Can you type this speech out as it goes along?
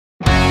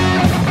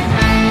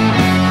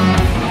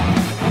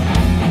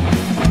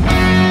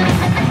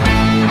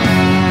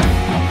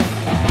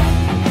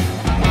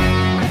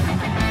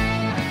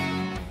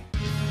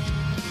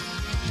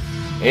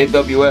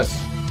AWS,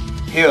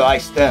 here I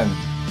stand,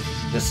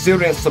 the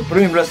Syrian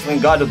Supreme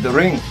Wrestling God of the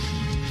Ring.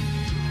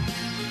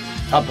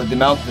 Top of the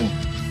mountain,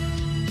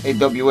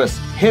 AWS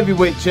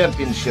Heavyweight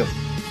Championship.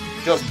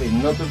 Just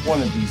another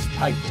one of these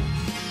titles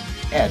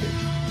added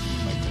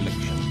to my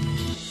collection.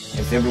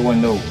 As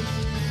everyone knows,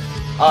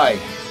 I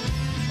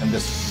am the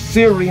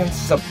Syrian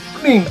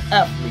Supreme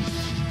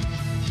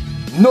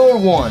Athlete. No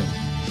one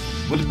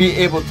would be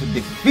able to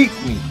defeat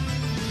me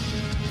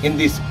in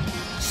this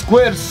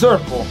squared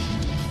circle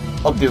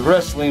of the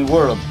wrestling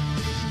world.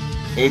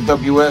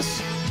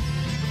 AWS,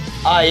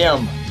 I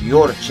am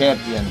your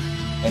champion,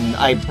 and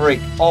I break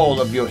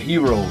all of your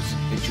heroes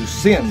that you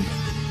send,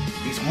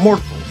 these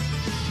mortals.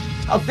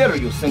 How dare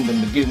you send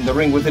them to get in the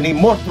ring with an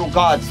immortal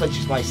god such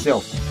as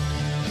myself?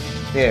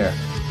 There,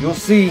 you'll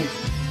see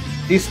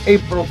this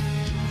April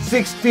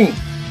 16th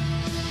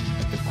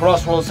at the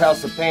Crossroads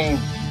House of Pain.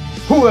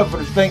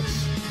 Whoever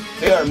thinks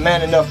they are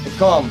man enough to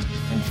come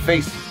and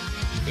face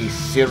a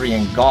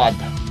Syrian god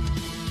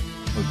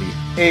for the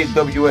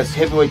AWS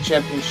Heavyweight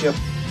Championship,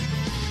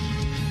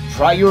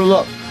 try your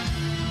luck.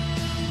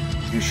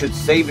 You should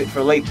save it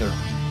for later.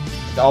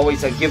 It's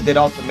always I give that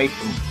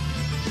ultimatum,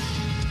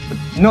 but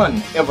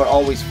none ever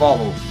always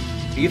follow.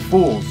 Be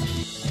fools.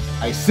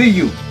 I see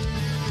you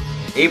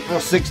April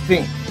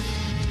 16th,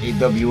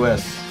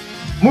 AWS.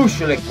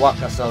 Mushalik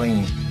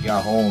Wakasalim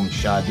Yahom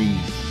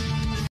Shadi.